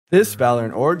This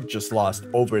Valorant org just lost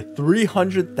over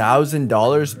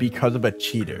 $300,000 because of a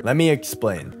cheater. Let me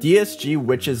explain. DSG,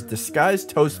 which is Disguised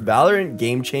Toast Valorant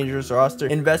Game Changers roster,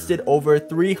 invested over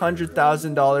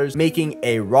 $300,000 making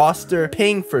a roster,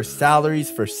 paying for salaries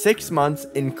for 6 months,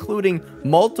 including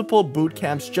multiple boot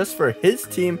camps just for his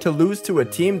team to lose to a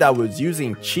team that was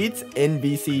using cheats in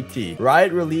VCT.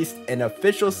 Riot released an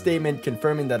official statement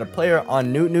confirming that a player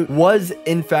on Newt was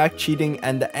in fact cheating,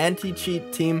 and the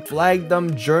anti-cheat team flagged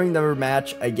them during their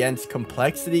match against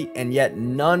Complexity, and yet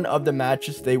none of the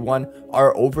matches they won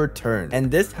are overturned. And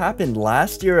this happened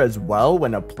last year as well,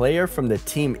 when a player from the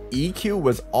team EQ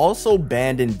was also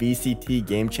banned in VCT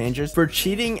Game Changers for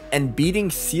cheating and beating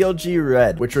CLG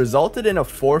Red, which resulted in a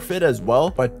forfeit as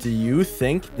well. But do you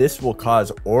think this will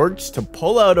cause orgs to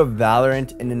pull out of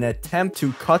Valorant in an attempt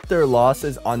to cut their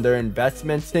losses on their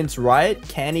investments, since Riot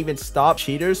can't even stop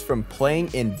cheaters from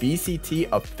playing in VCT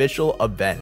official events?